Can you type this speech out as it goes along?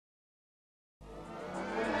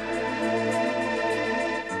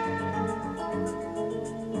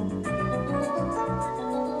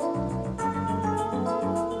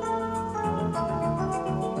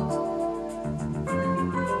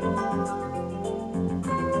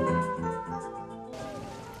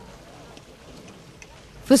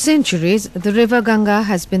For centuries, the river Ganga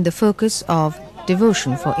has been the focus of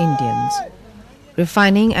devotion for Indians,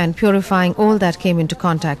 refining and purifying all that came into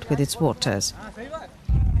contact with its waters.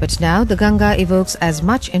 But now the Ganga evokes as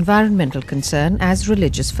much environmental concern as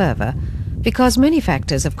religious fervour, because many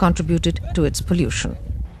factors have contributed to its pollution.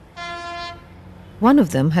 One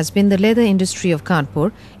of them has been the leather industry of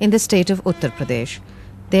Kanpur in the state of Uttar Pradesh.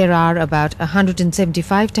 There are about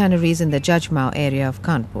 175 tanneries in the Jajmau area of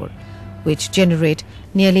Kanpur, which generate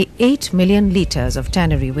nearly 8 million litres of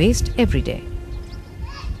tannery waste every day.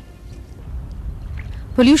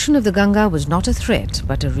 Pollution of the Ganga was not a threat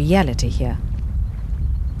but a reality here.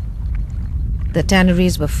 The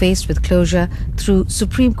tanneries were faced with closure through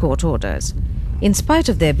Supreme Court orders, in spite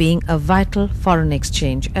of their being a vital foreign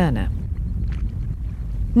exchange earner.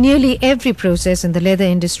 Nearly every process in the leather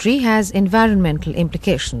industry has environmental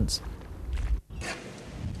implications.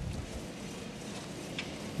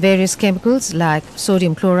 Various chemicals like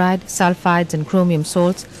sodium chloride, sulphides and chromium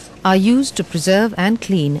salts are used to preserve and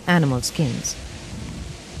clean animal skins.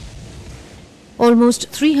 Almost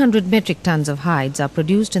 300 metric tons of hides are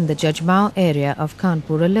produced in the Jajmau area of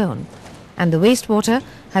Kanpur alone, and the wastewater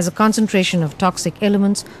has a concentration of toxic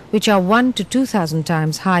elements which are 1 to 2,000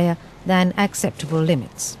 times higher than acceptable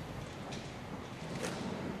limits.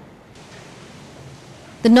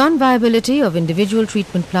 The non-viability of individual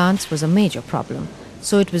treatment plants was a major problem,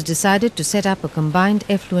 so it was decided to set up a combined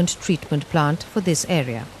effluent treatment plant for this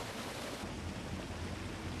area.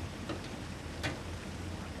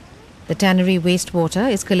 The tannery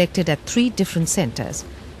wastewater is collected at 3 different centres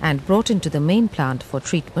and brought into the main plant for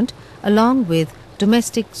treatment along with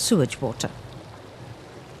domestic sewage water.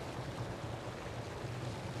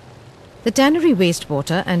 The tannery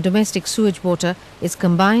wastewater and domestic sewage water is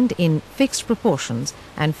combined in fixed proportions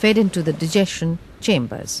and fed into the digestion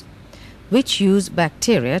chambers, which use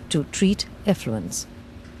bacteria to treat effluents.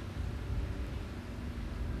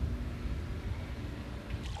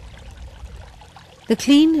 The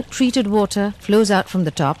clean, treated water flows out from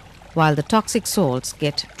the top, while the toxic salts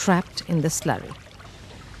get trapped in the slurry.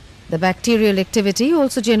 The bacterial activity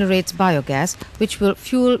also generates biogas, which will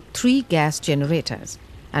fuel 3 gas generators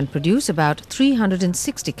and produce about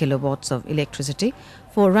 360 kilowatts of electricity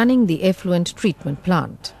for running the effluent treatment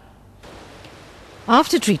plant.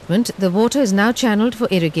 After treatment, the water is now channeled for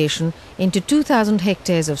irrigation into 2,000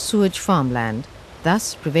 hectares of sewage farmland,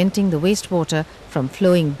 thus preventing the wastewater from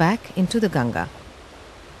flowing back into the Ganga.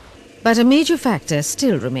 But a major factor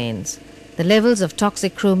still remains: the levels of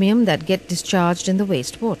toxic chromium that get discharged in the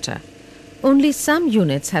wastewater. Only some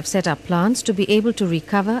units have set up plants to be able to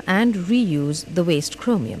recover and reuse the waste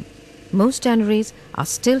chromium. Most tanneries are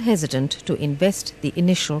still hesitant to invest the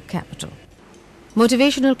initial capital.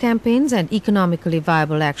 Motivational campaigns and economically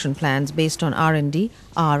viable action plans based on R&D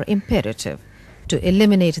are imperative to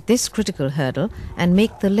eliminate this critical hurdle and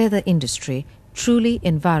make the leather industry truly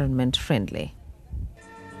environment friendly.